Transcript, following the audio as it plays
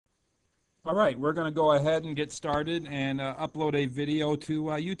All right, we're going to go ahead and get started and upload a video to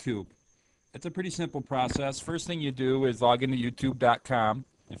YouTube. It's a pretty simple process. First thing you do is log into youtube.com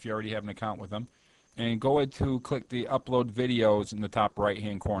if you already have an account with them, and go ahead to click the upload videos in the top right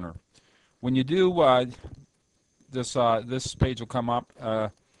hand corner. When you do, this page will come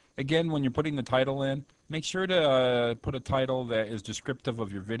up. Again, when you're putting the title in, make sure to put a title that is descriptive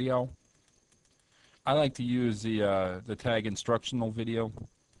of your video. I like to use the tag instructional video.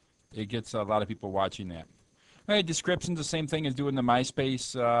 It gets a lot of people watching that. All right, description's the same thing as doing the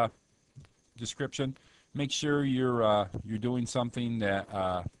MySpace description. Make sure you're doing something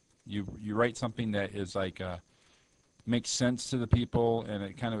that you write something that is like makes sense to the people, and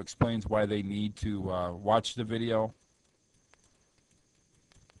it kind of explains why they need to watch the video.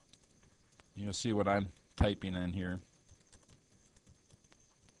 You'll see what I'm typing in here.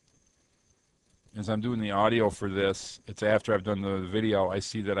 As I'm doing the audio for this, it's after I've done the video, I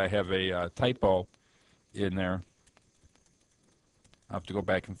see that I have a typo in there. I'll have to go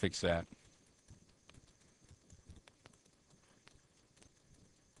back and fix that.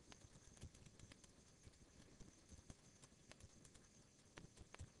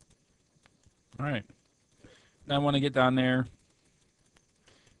 All right. Now I want to get down there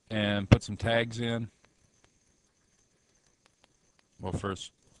and put some tags in. Well,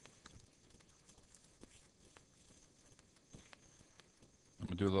 first, I'm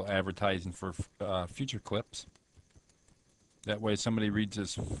going to do a little advertising for future clips. That way somebody reads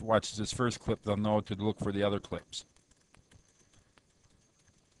this, watches this first clip, they'll know to look for the other clips.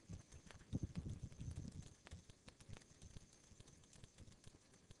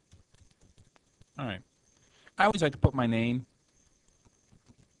 All right. I always like to put my name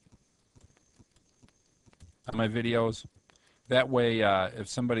on my videos. That way, if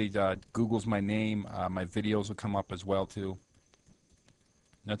somebody Googles my name, my videos will come up as well too.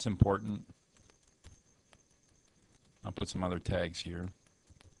 That's important. I'll put some other tags here.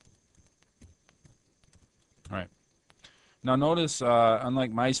 All right. Now notice,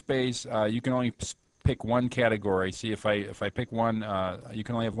 unlike MySpace, you can only pick one category. See, if I pick one, you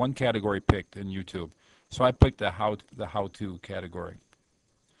can only have one category picked in YouTube. So I picked the how-to category.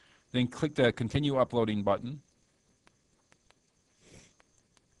 Then click the continue uploading button.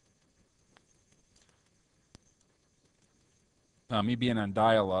 Me being on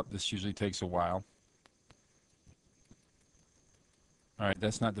dial-up, this usually takes a while. All right,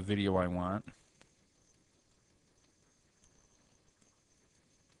 that's not the video I want.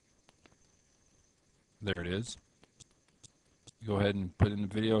 There it is. Go ahead and put in the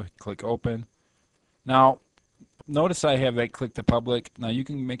video, click open. Now, notice I have that click to public. Now you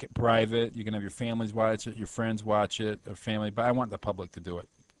can make it private. You can have your families watch it, your friends watch it, or family, but I want the public to do it.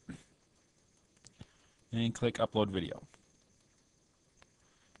 And click upload video.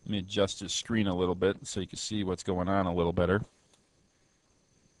 Let me adjust the screen a little bit so you can see what's going on a little better.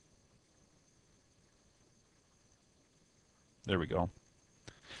 There we go.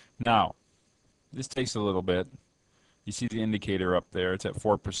 Now, this takes a little bit. You see the indicator up there. It's at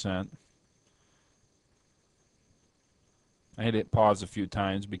 4%. I had to hit pause a few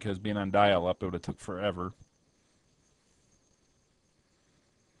times because being on dial-up, it would have took forever.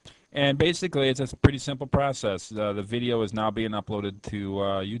 And basically, it's a pretty simple process. The video is now being uploaded to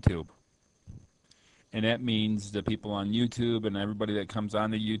YouTube. And that means the people on YouTube and everybody that comes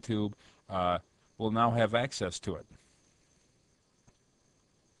on to YouTube will now have access to it.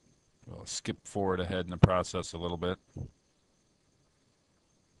 We'll skip forward ahead in the process a little bit.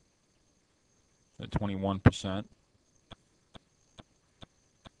 At 21%.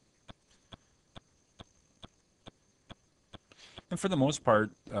 And for the most part,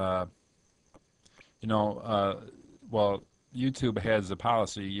 well, YouTube has a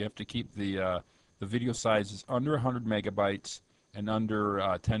policy. You have to keep the video sizes under 100 megabytes and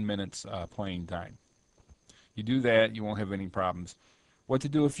under 10 minutes playing time. You do that, you won't have any problems. What to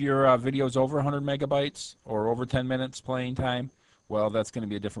do if your video is over 100 megabytes or over 10 minutes playing time? Well, that's going to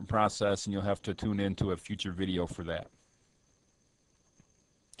be a different process, and you'll have to tune into a future video for that.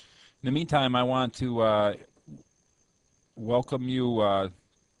 In the meantime, I want to welcome you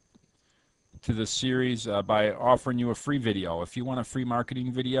to this series by offering you a free video. If you want a free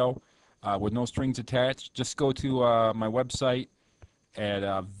marketing video with no strings attached, just go to my website at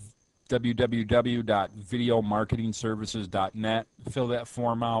www.videomarketingservices.net. Fill that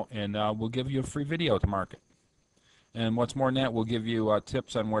form out, and we'll give you a free video to market. And what's more than that, we'll give you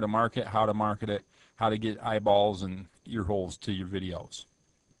tips on where to market, how to market it, how to get eyeballs and ear holes to your videos.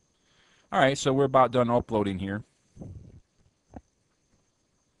 All right, so we're about done uploading here.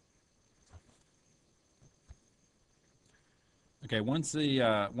 Okay, once it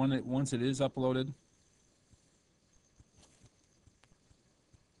is uploaded,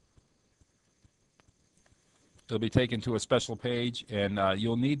 it'll be taken to a special page, and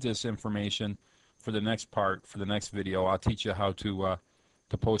you'll need this information for the next part, for the next video. I'll teach you how to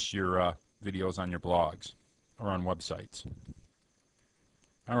post your videos on your blogs or on websites.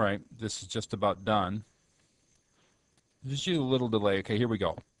 All right, this is just about done. Just a little delay. Okay, here we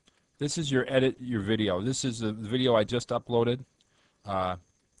go. This is your edit your video. This is the video I just uploaded.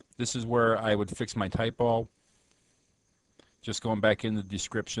 This is where I would fix my typo. Just going back in the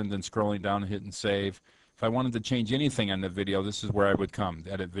description, then scrolling down and hitting save. If I wanted to change anything on the video, this is where I would come,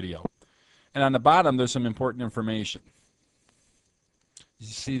 edit video. And on the bottom, there's some important information. You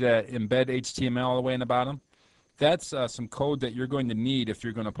see that embed HTML all the way in the bottom? That's some code that you're going to need if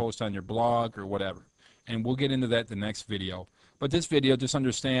you're going to post on your blog or whatever. And we'll get into that in the next video. But this video, just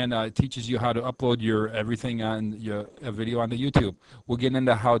understand, it teaches you how to upload your everything on your video onto YouTube. We'll get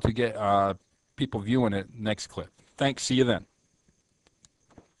into how to get people viewing it next clip. Thanks. See you then.